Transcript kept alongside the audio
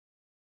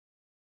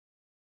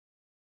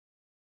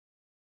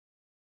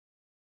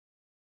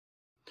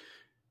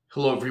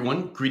Hello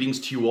everyone,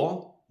 greetings to you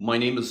all. My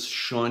name is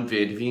Sean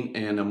Vandeveen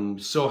and I'm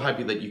so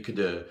happy that you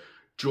could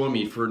join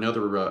me for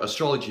another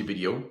astrology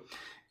video.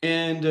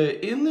 And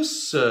in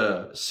this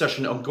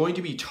session, I'm going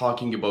to be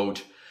talking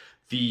about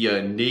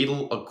the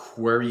natal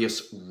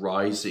Aquarius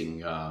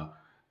Rising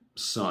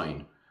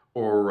sign,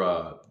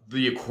 or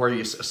the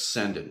Aquarius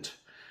Ascendant.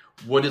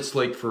 What it's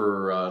like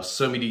for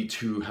somebody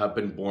to have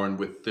been born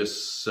with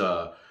this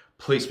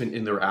placement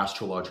in their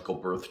astrological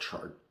birth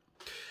chart.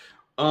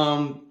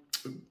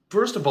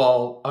 First of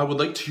all, I would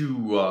like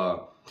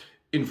to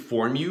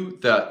inform you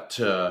that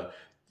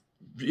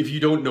if you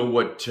don't know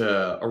what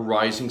a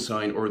rising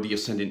sign or the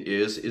ascendant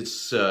is,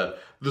 it's the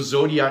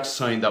zodiac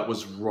sign that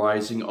was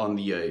rising on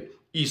the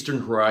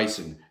eastern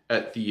horizon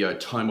at the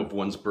time of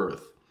one's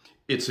birth.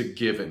 It's a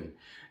given.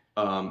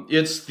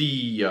 It's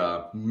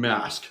the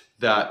mask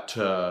that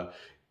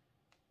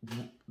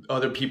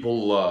other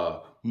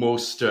people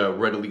most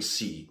readily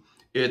see.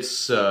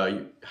 It's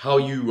how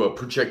you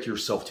project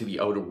yourself to the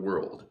outer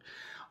world.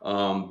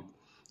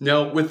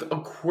 Now, with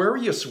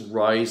Aquarius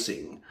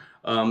Rising,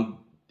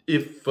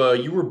 if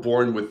you were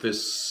born with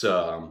this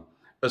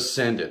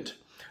ascendant,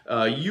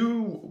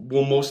 you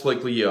will most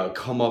likely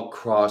come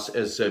across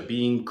as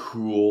being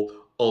cool,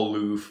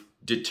 aloof,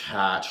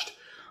 detached.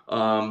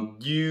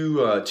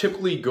 You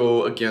typically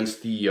go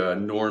against the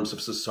norms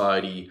of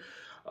society.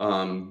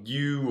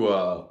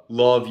 You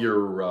love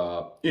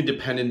your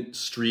independent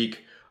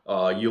streak.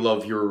 You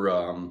love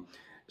your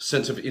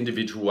sense of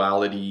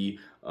individuality.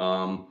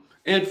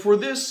 And for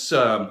this,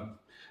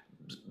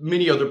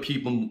 many other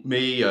people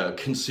may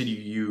consider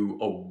you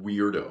a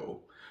weirdo,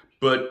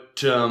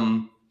 but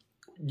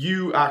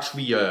you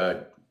actually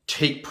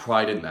take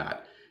pride in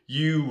that.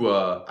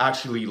 You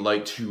actually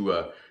like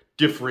to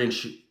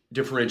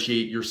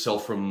differentiate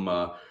yourself from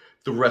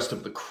the rest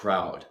of the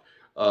crowd.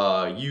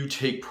 You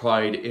take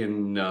pride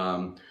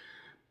in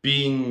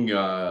being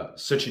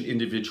such an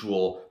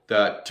individual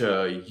that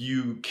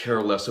you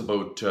care less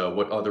about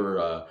what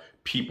other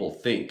people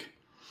think.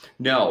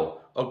 Now,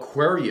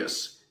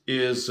 Aquarius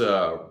is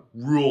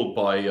ruled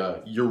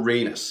by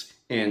Uranus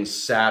and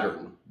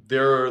Saturn.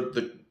 They're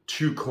the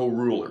two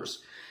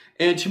co-rulers.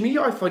 And to me,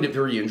 I find it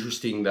very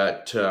interesting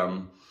that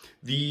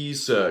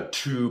these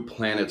two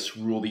planets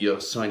rule the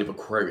sign of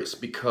Aquarius,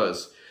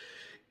 because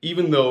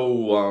even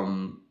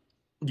though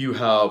you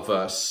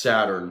have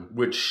Saturn,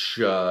 which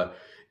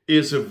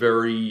is a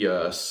very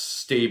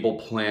stable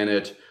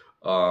planet,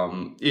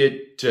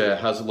 it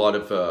has a lot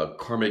of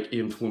karmic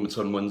influence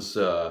on one's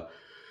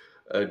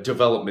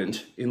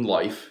development in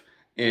life,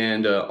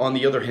 and on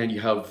the other hand you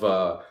have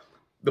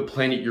the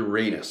planet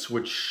Uranus,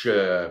 which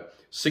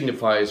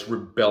signifies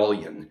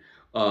rebellion,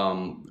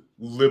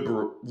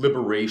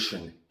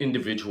 liberation,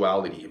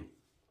 individuality.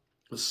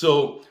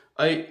 So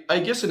I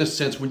guess in a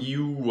sense, when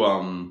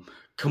you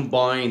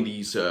combine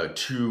these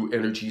two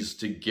energies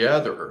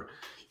together,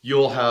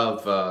 you'll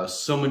have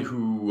someone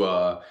who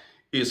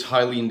is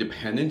highly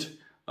independent.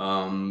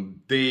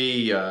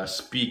 They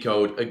speak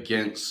out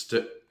against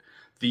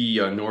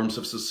the norms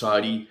of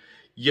society,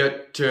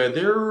 yet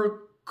they're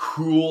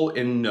cool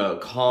and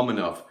calm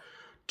enough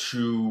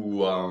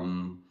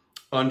to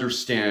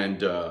understand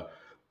the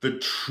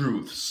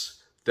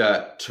truths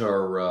that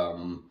are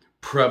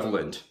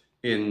prevalent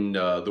in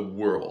the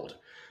world.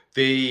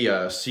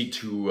 They seek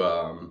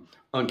to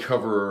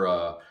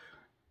uncover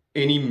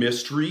any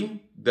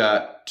mystery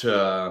that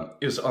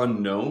is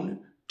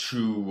unknown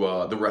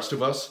to the rest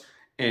of us,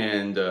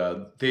 and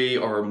they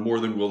are more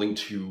than willing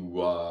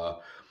to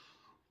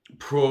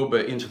probe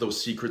into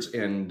those secrets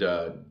and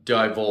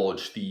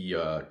divulge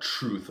the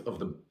truth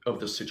of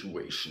the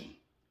situation.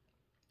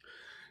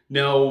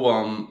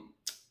 Now,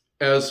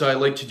 as I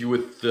like to do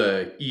with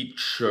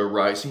each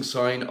rising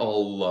sign,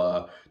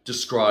 I'll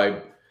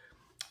describe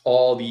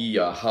all the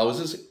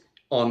houses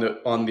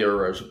on their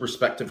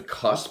respective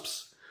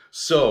cusps.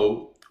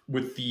 So,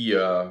 with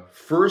the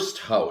first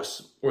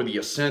house, or the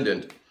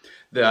ascendant,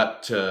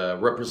 that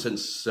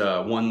represents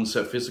one's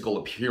physical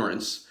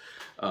appearance,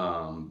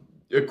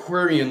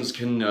 Aquarians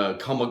can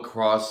come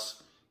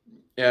across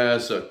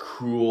as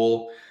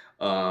cool.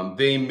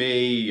 They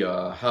may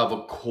have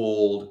a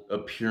cold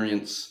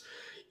appearance,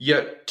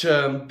 yet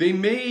they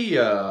may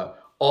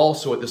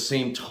also at the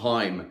same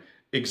time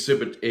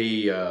exhibit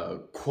a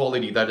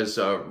quality that is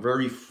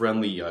very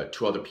friendly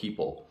to other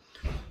people.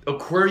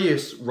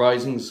 Aquarius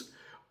risings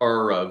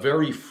are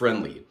very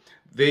friendly.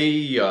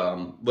 They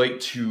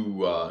like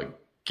to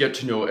get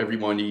to know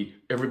everybody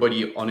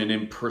on an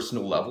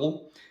impersonal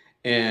level,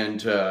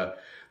 and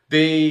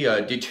they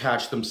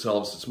detach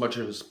themselves as much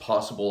as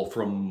possible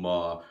from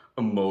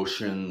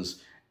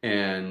emotions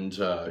and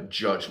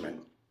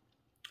judgment.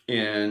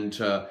 And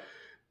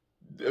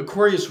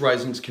Aquarius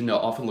risings can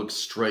often look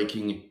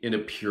striking in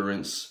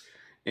appearance,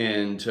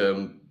 and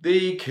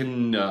they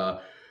can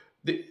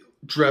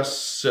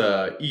dress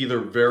either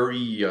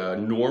very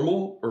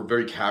normal or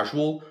very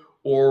casual,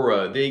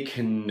 or they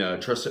can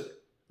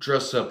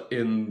dress up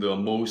in the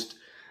most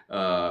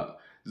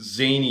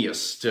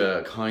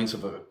zaniest kinds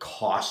of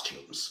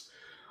costumes,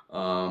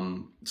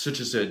 such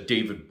as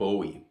David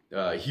Bowie.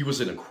 he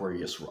was an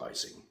Aquarius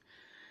rising.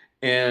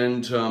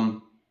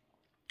 And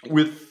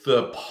with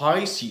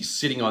Pisces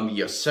sitting on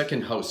the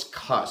second house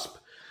cusp,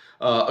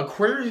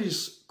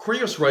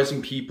 Aquarius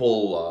rising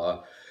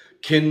people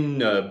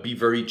can be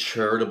very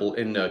charitable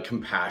and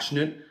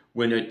compassionate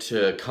when it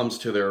comes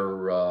to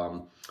their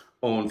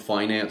own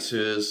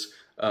finances.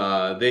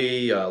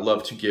 They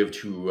love to give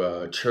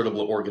to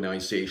charitable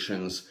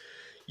organizations,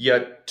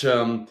 yet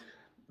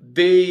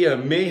they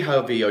may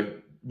have a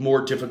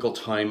more difficult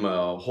time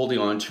holding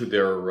on to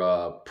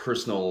their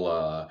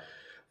personal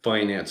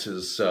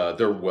finances,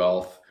 their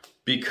wealth,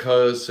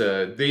 because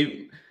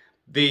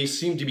they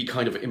seem to be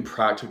kind of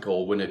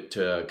impractical when it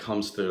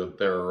comes to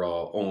their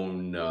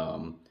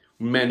own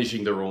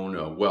managing their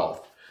own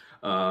wealth.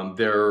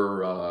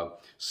 They're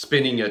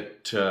spending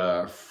it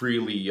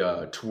freely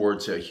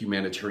towards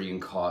humanitarian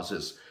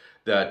causes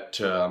that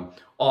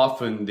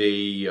often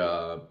they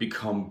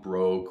become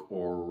broke,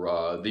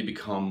 or they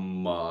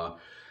become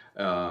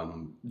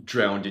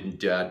drowned in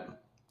debt.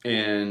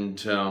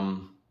 And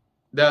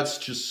that's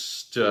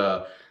just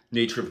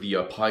nature of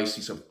the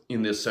Pisces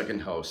in this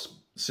second house,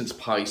 since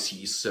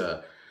Pisces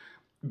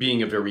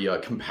being a very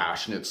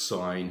compassionate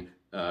sign,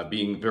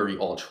 being very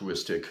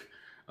altruistic.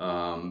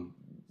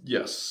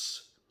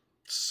 Yes.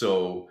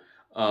 So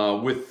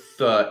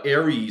with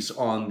Aries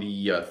on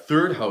the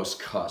third house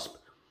cusp,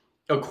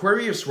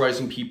 Aquarius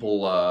rising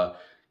people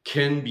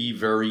can be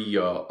very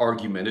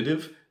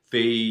argumentative.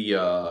 They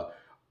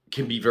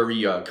can be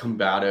very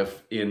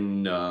combative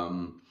in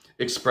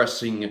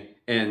expressing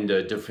and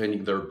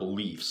defending their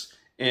beliefs.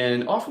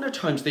 And often at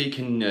times they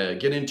can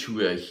get into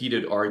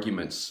heated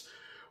arguments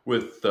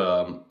with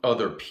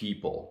other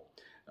people.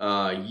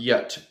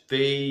 Yet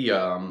they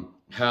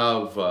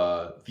have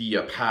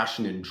the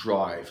passion and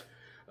drive,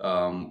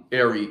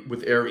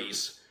 with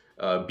Aries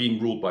being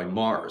ruled by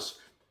Mars,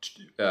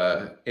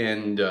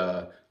 and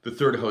the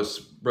third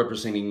house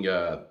representing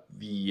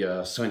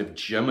the sign of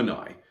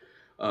Gemini.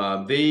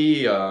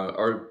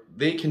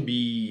 They can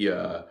be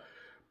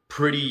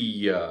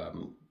pretty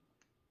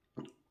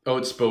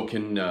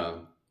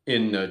outspoken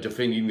in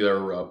defending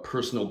their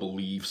personal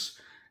beliefs,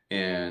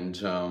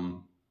 and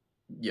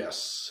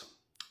yes,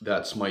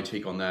 that's my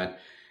take on that.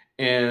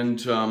 And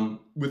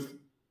with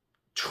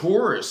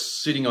Taurus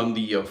sitting on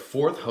the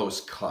fourth house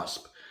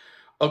cusp,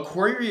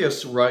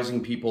 Aquarius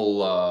rising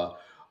people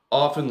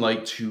often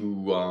like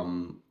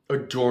to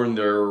adorn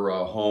their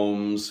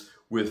homes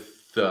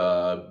with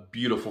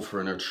beautiful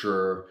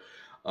furniture.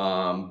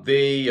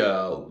 They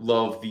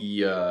love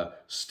the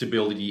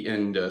stability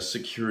and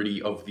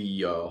security of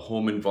the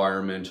home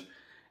environment,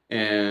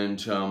 and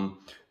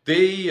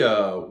they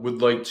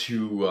would like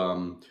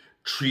to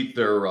treat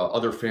their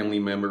other family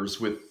members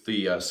with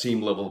the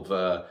same level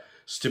of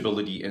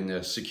stability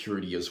and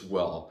security as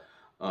well.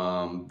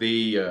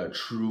 They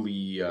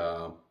truly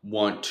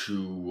want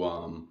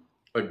to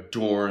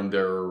adorn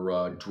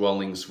their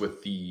dwellings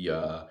with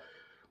the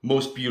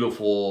most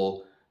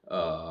beautiful,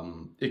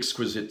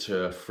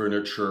 exquisite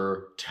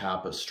furniture,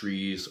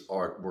 tapestries,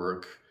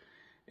 artwork,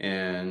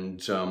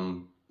 and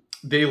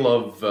they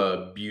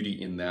love beauty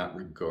in that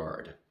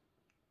regard.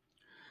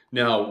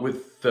 Now,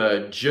 with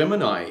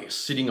Gemini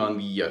sitting on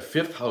the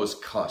fifth house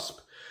cusp,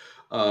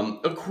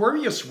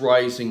 Aquarius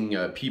rising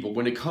people,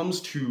 when it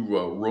comes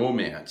to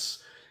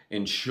romance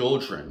and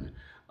children,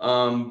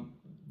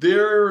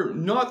 they're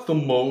not the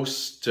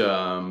most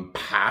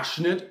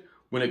passionate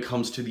when it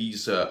comes to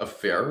these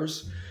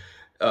affairs.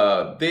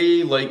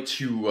 They like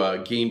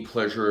to gain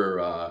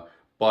pleasure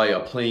by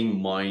playing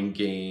mind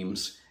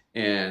games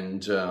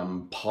and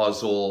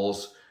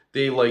puzzles.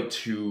 They like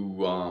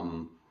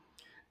to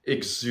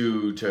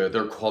exude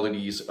their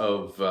qualities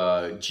of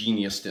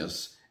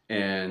geniusness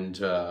and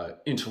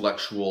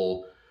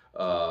intellectual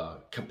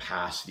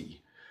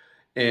capacity.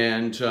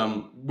 And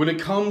when it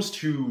comes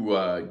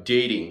to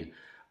dating,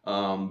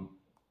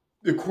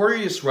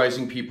 Aquarius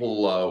rising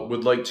people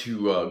would like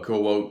to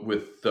go out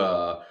with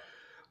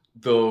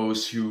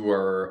those who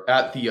are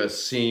at the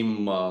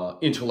same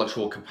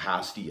intellectual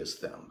capacity as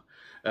them.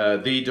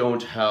 They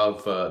don't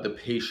have the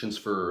patience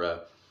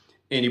for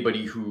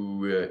anybody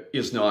who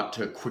is not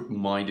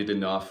quick-minded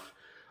enough,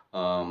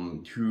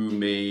 who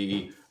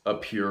may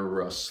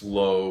appear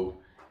slow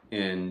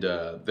and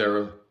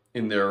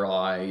in their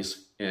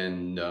eyes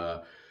and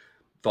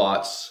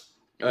thoughts.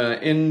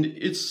 And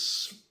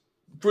it's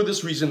for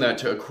this reason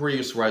that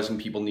Aquarius rising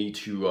people need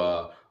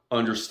to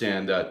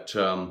understand that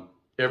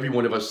every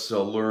one of us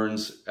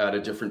learns at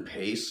a different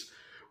pace.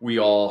 We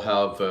all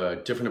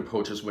have different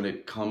approaches when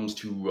it comes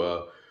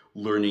to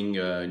learning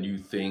new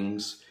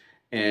things.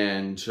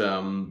 And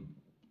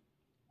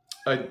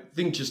I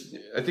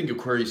think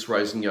Aquarius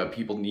rising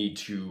people need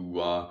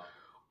to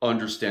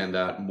understand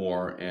that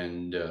more.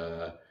 And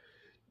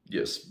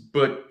yes,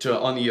 but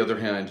on the other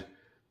hand,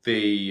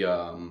 they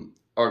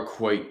are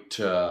quite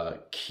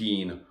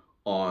keen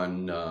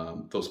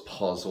on those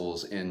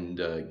puzzles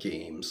and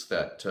games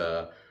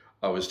that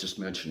I was just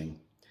mentioning.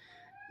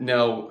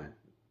 Now,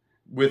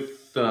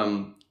 with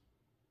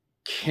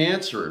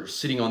Cancer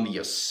sitting on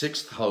the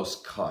sixth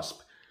house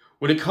cusp,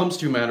 when it comes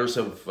to matters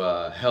of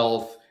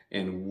health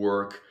and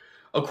work,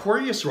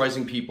 Aquarius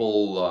rising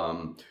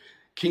people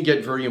can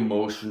get very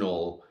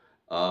emotional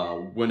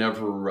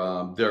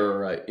whenever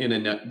they're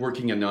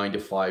working a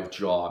 9-to-5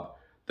 job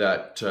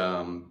that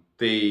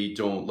they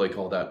don't like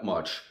all that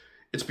much.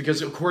 It's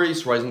because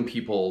Aquarius rising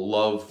people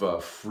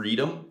love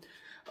freedom.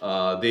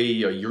 They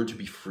yearn to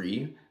be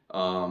free.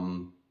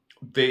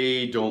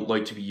 They don't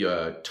like to be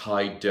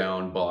tied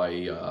down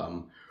by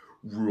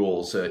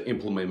rules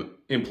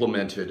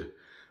implemented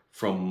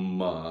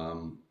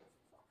from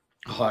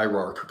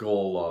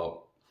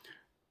hierarchical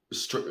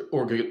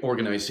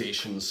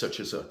organizations such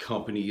as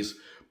companies.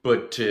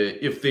 But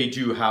if they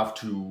do have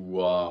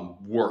to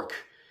work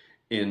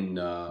in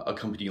a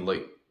company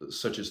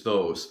such as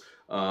those,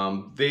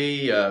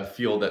 they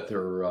feel that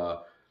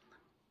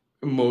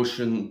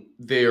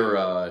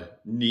their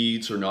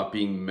needs are not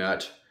being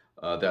met.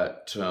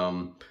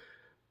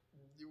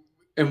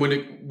 And when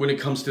it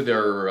comes to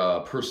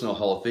their personal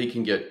health, they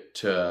can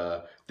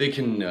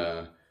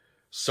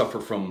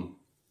suffer from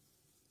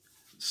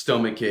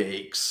stomach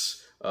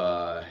aches,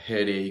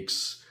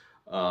 headaches,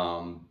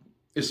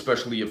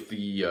 especially if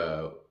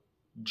the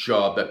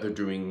job that they're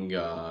doing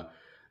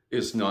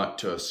is not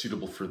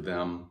suitable for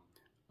them.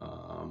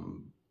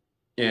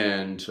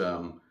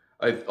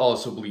 I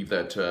also believe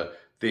that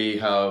they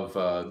have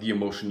the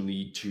emotional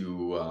need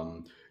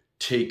to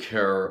take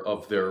care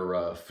of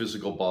their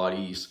physical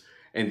bodies,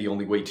 and the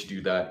only way to do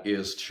that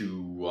is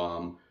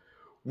to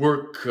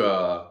work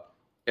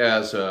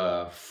as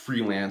a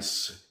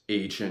freelance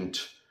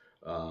agent.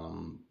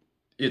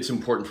 It's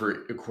important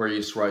for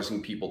Aquarius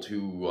rising people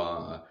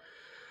to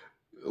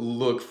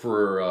look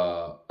for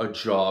a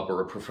job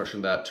or a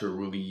profession that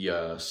really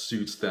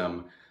suits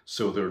them,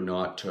 so they're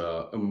not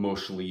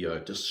emotionally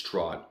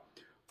distraught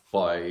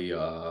by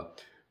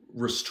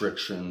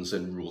restrictions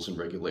and rules and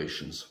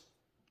regulations.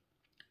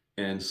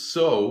 And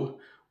so,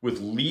 with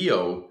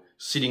Leo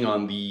sitting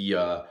on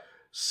the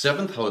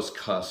 7th house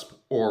cusp,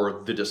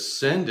 or the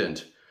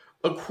descendant,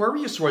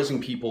 Aquarius rising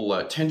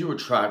people tend to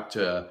attract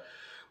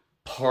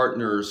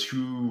partners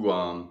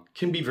who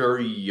can be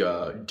very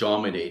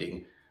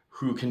dominating,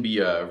 who can be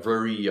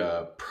very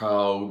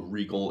proud,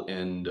 regal,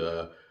 and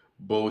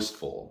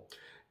boastful.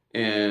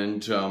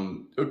 And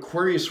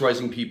Aquarius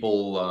rising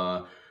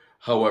people,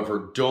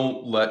 however,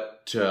 don't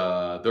let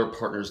their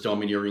partner's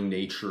domineering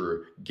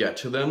nature get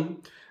to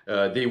them.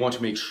 They want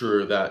to make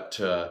sure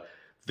that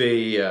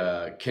they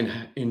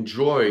can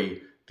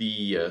enjoy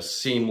the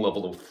same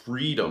level of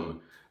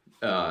freedom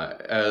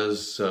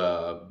as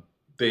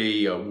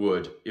they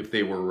would if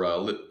they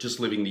were just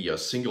living the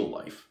single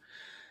life.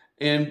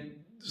 And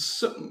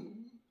so,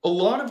 a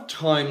lot of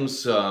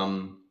times,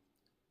 a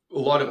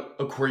lot of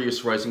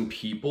Aquarius rising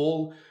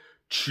people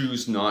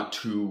choose not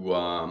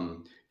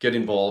to get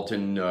involved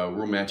in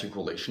romantic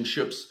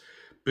relationships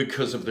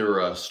because of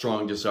their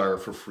strong desire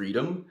for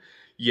freedom.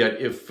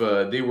 Yet if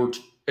they were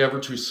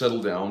ever to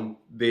settle down,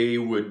 they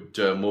would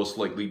most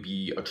likely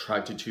be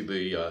attracted to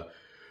the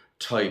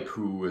type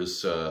who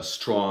is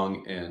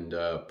strong and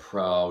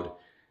proud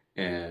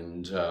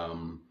and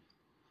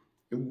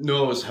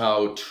knows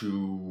how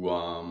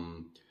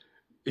to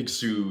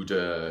exude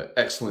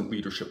excellent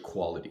leadership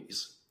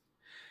qualities.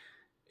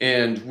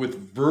 And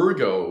with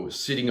Virgo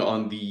sitting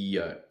on the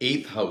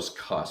 8th house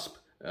cusp,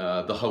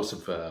 the house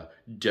of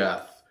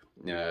death,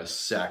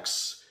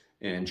 sex,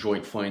 and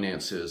joint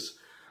finances,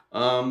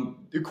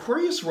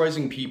 Aquarius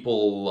rising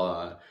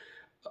people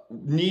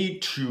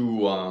need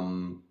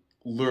to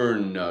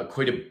learn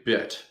quite a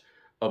bit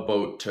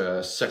about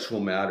sexual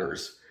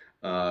matters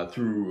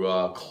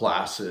through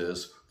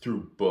classes,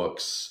 through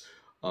books,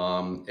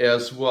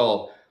 as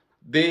well.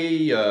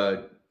 They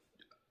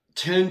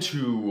tend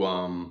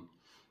to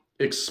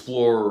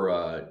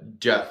explore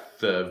death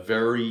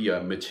very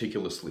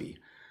meticulously,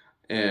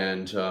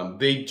 and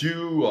they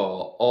do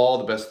all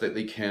the best that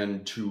they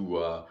can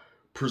to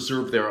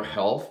preserve their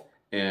health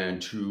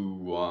and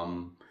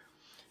to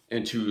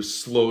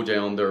slow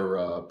down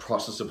their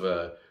process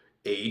of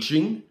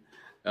aging,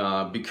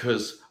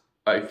 because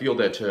I feel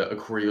that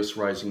Aquarius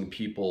rising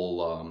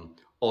people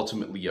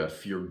ultimately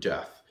fear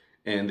death,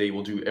 and they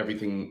will do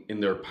everything in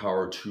their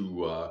power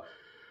to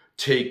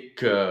take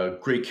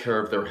great care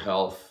of their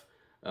health,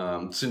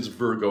 since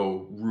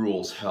Virgo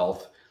rules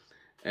health,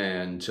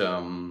 and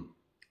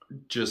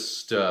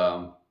just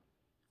do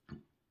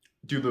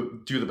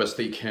the best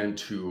they can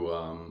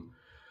to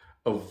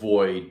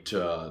avoid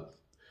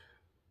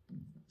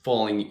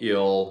falling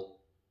ill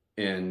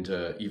and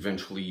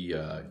eventually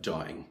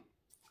dying.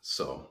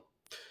 So,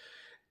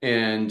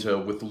 and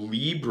with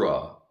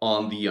Libra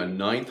on the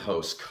 9th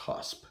house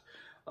cusp,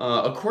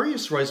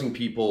 Aquarius rising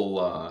people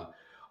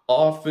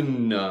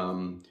often,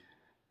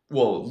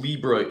 well,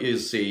 Libra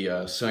is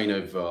a sign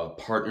of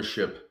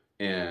partnership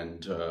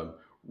and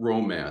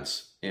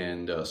romance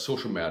and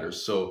social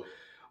matters. So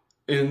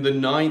in the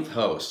 9th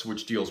house,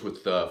 which deals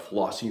with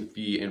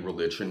philosophy and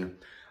religion,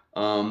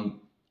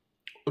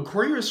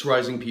 Aquarius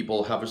rising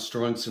people have a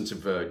strong sense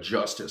of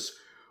justice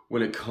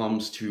when it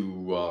comes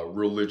to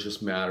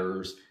religious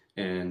matters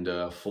and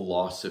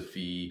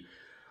philosophy.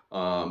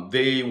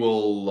 They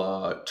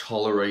will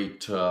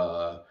tolerate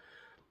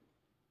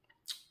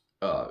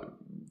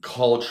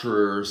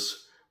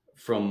cultures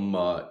from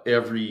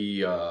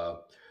every part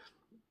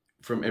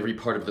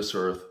of this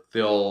earth.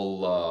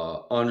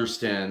 They'll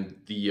understand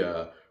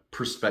the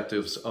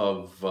perspectives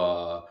of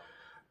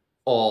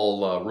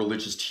all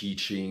religious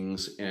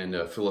teachings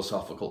and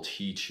philosophical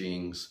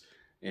teachings,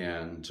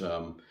 and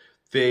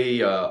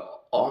they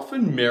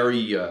often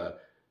marry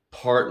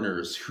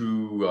partners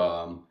who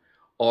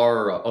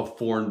are of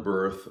foreign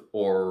birth,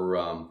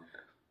 or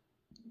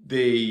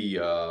they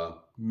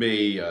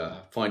may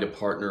find a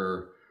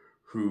partner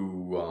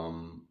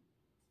who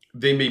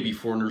they may be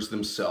foreigners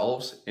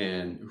themselves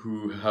and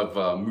who have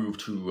moved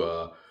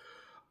to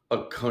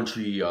a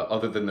country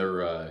other than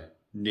their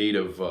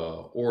native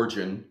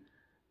origin,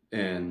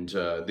 and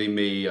they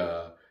may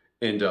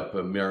end up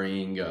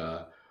marrying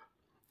a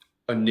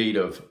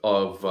native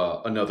of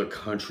another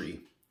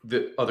country,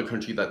 the other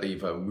country that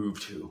they've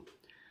moved to.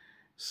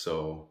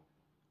 So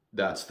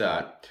that's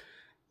that.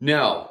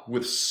 Now,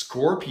 with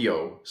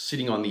Scorpio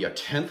sitting on the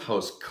 10th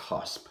house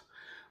cusp,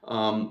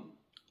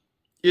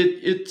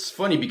 it's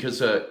funny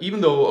because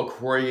even though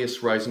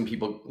Aquarius rising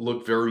people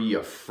look very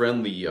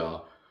friendly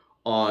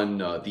on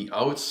the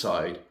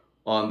outside,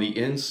 on the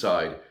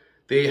inside,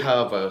 they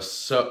have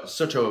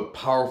such a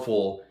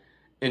powerful,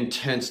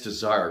 intense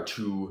desire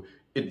to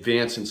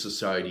advance in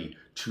society,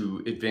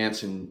 to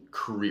advance in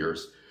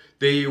careers.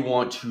 They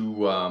want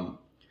to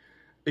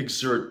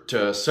exert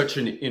such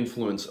an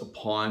influence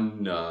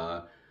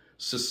upon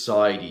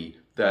society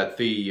that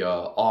they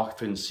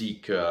often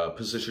seek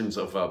positions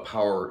of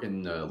power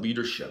in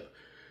leadership.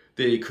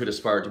 They could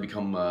aspire to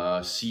become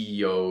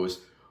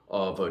CEOs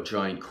of a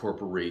giant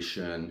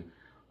corporation.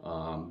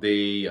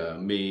 They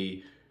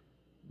may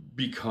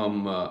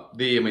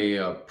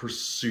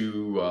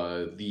pursue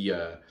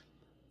the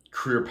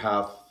career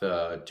path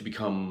to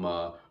become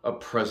a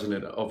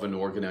president of an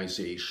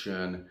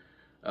organization.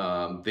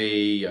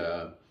 They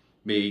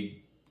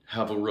may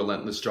have a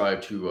relentless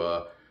drive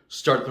to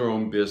start their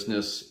own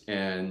business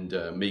and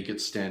make it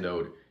stand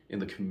out in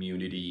the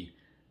community.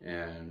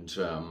 And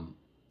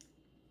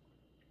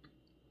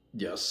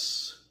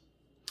yes,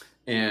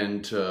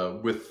 and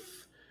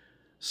with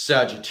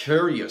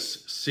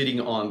Sagittarius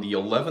sitting on the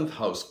 11th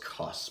house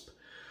cusp,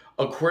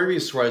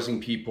 Aquarius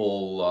rising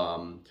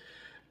people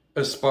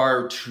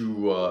aspire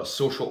to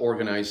social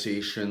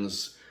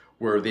organizations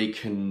where they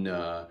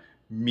can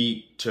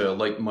meet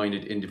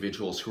like-minded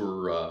individuals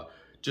who are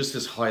just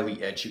as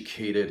highly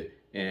educated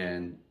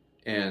and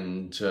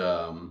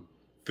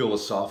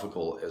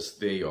philosophical as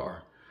they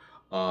are.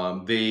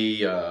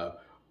 They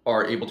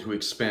are able to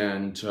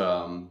expand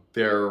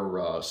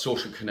their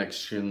social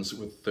connections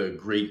with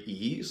great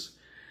ease,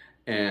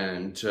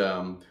 and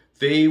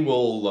they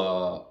will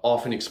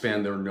often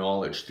expand their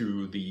knowledge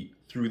through the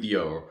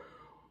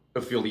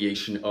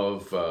affiliation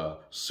of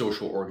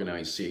social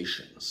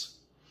organizations.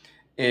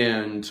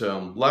 And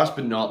last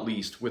but not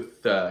least,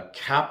 with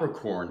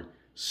Capricorn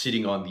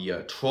sitting on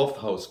the 12th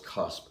house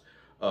cusp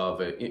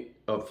of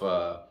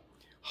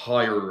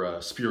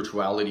higher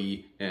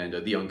spirituality and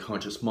the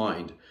unconscious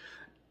mind,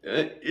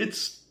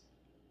 it's,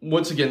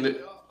 once again,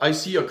 I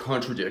see a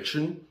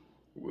contradiction,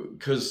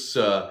 because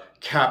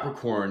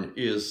Capricorn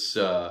is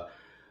a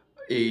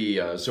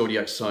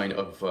zodiac sign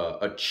of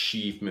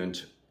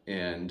achievement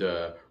and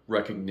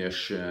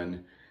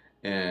recognition,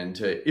 and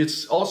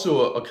it's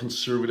also a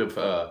conservative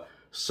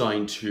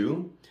sign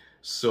too.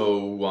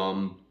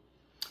 So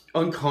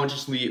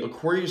unconsciously,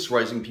 Aquarius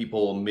rising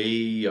people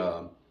may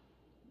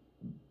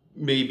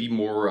be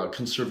more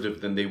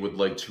conservative than they would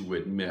like to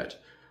admit.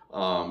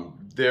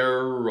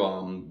 They're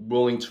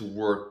willing to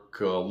work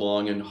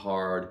long and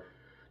hard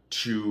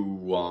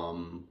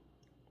to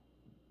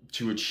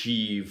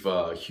achieve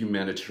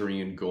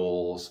humanitarian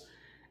goals,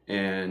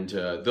 and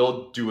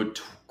they'll do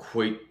it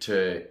quite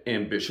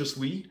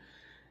ambitiously.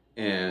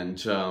 And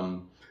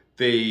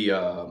they,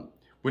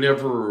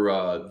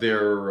 whenever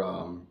their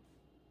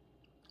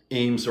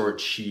aims are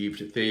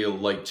achieved, they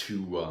like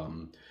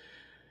to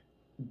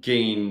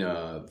gain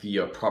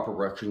the proper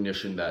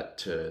recognition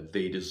that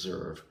they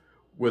deserve,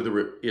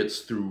 whether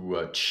it's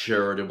through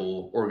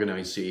charitable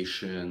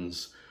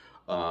organizations,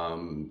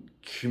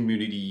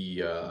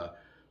 community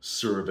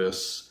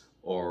service,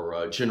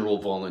 or general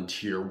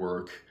volunteer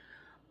work.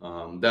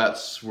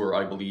 That's where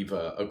I believe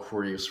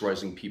Aquarius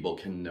rising people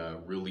can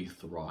really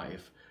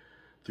thrive,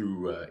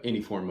 through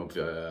any form of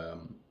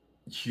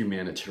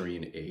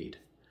humanitarian aid.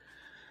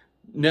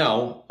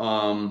 Now,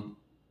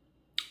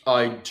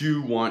 I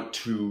do want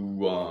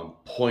to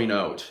point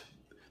out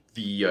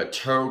the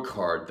tarot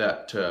card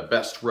that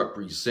best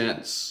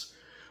represents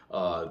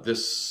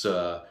this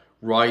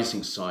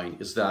rising sign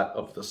is that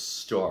of the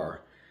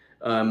star.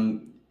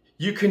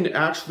 You can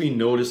actually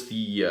notice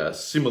the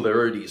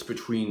similarities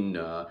between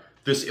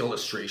this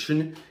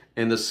illustration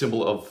and the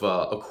symbol of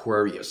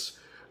Aquarius,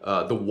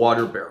 the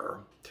water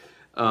bearer.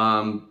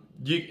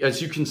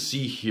 As you can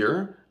see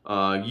here,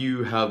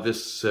 you have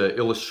this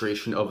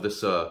illustration of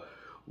this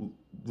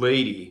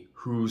lady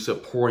who's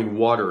pouring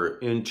water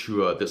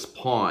into this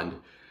pond.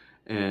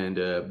 And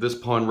this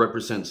pond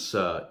represents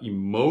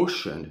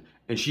emotion.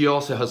 And she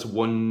also has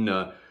one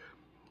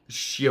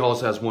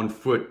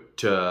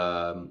foot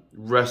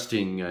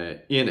resting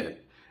in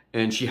it,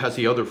 and she has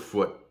the other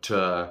foot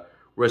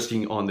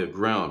resting on the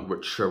ground,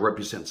 which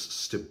represents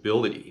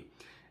stability.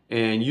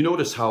 And you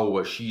notice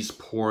how she's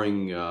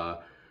pouring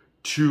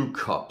 2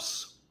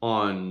 cups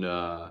on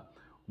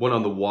one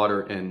on the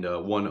water and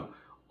one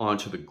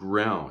onto the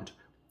ground.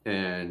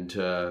 And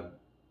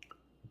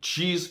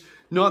she's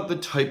not the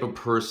type of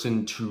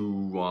person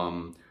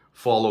to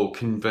follow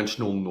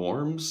conventional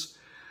norms.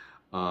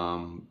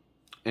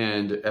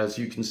 And as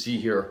you can see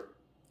here,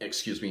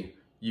 excuse me,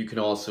 you can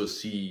also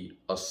see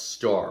a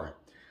star,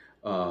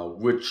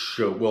 which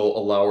will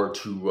allow her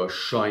to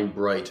shine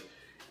bright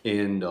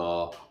in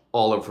all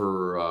of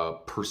her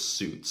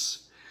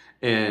pursuits.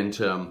 And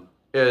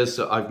as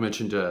I've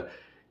mentioned,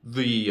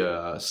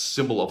 the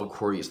symbol of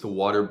Aquarius, the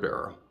water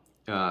bearer,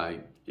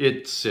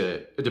 it's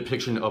a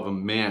depiction of a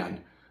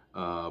man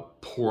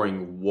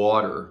pouring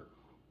water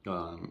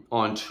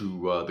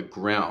onto the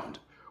ground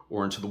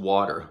or into the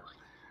water.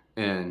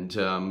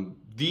 And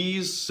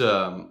these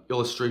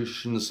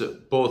illustrations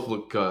both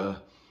look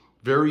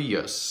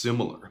very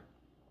similar.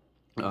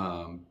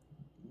 The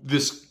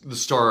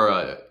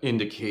star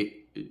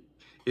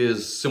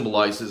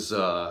symbolizes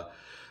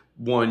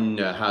one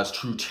has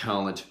true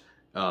talent,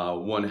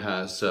 one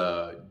has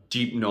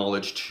deep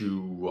knowledge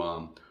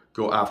to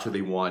go after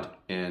they want,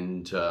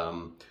 and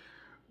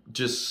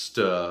just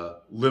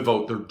live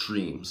out their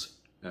dreams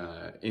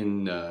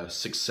in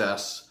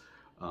success,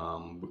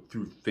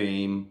 through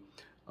fame.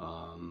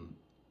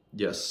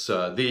 Yes,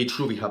 they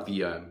truly have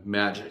the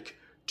magic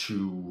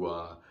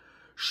to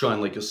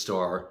shine like a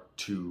star,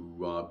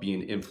 to be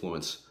an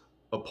influence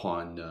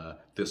upon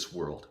this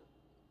world.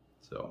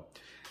 So,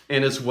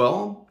 and as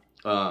well,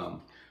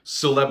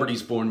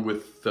 celebrities born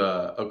with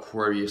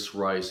Aquarius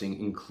Rising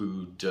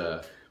include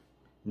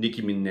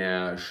Nicki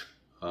Minaj,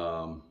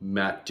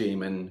 Matt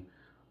Damon,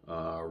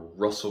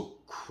 Russell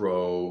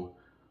Crowe,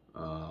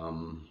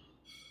 I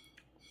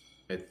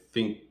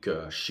think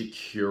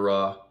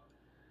Shakira,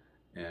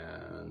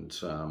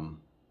 and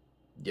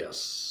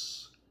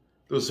yes,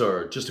 those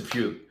are just a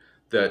few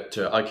that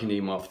I can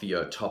name off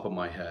the top of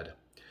my head.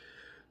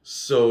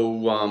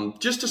 So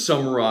just to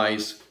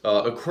summarize,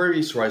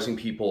 Aquarius Rising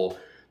people,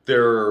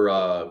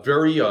 they're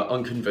very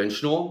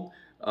unconventional.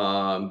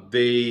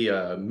 They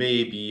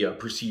may be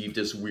perceived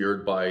as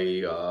weird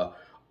by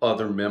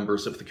other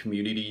members of the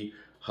community.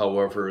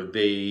 However,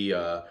 they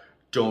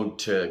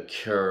don't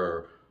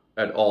care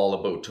at all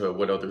about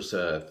what others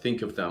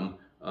think of them.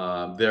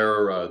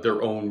 They're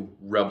their own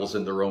rebels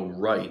in their own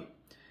right.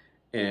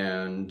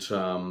 And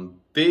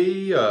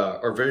they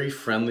are very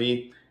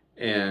friendly,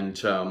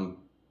 and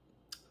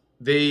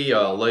they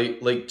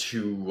like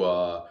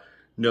to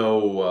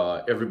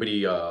know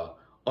everybody on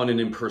an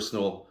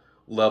impersonal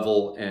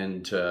level,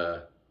 and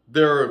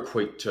they're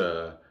quite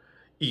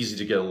easy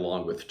to get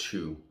along with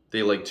too.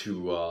 They like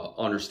to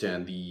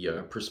understand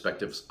the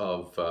perspectives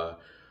of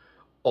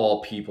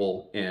all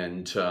people,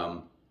 and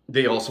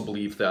they also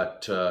believe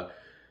that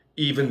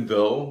even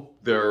though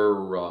they're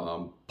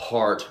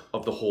part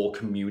of the whole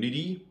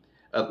community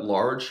at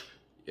large,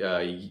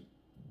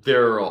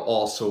 they're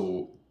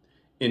also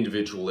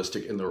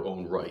individualistic in their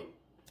own right.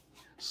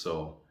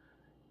 So,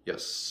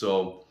 yes,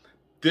 so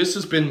this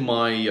has been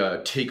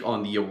my take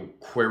on the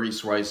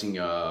Aquarius Rising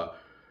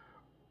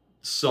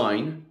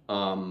sign.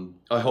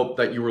 I hope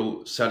that you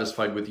were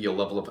satisfied with the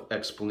level of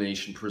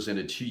explanation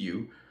presented to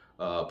you.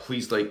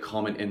 Please like,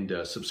 comment,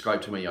 and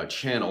subscribe to my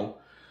channel.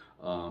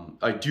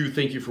 I do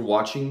thank you for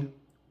watching.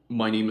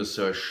 My name is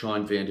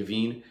Sean Van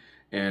Deveen,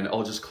 and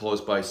I'll just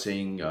close by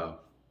saying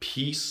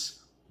peace,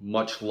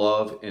 much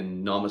love,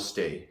 and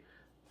namaste.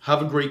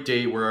 Have a great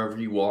day wherever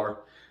you are.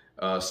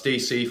 Stay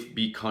safe,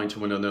 be kind to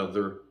one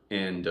another,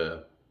 and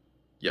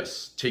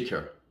yes, take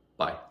care.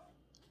 Bye.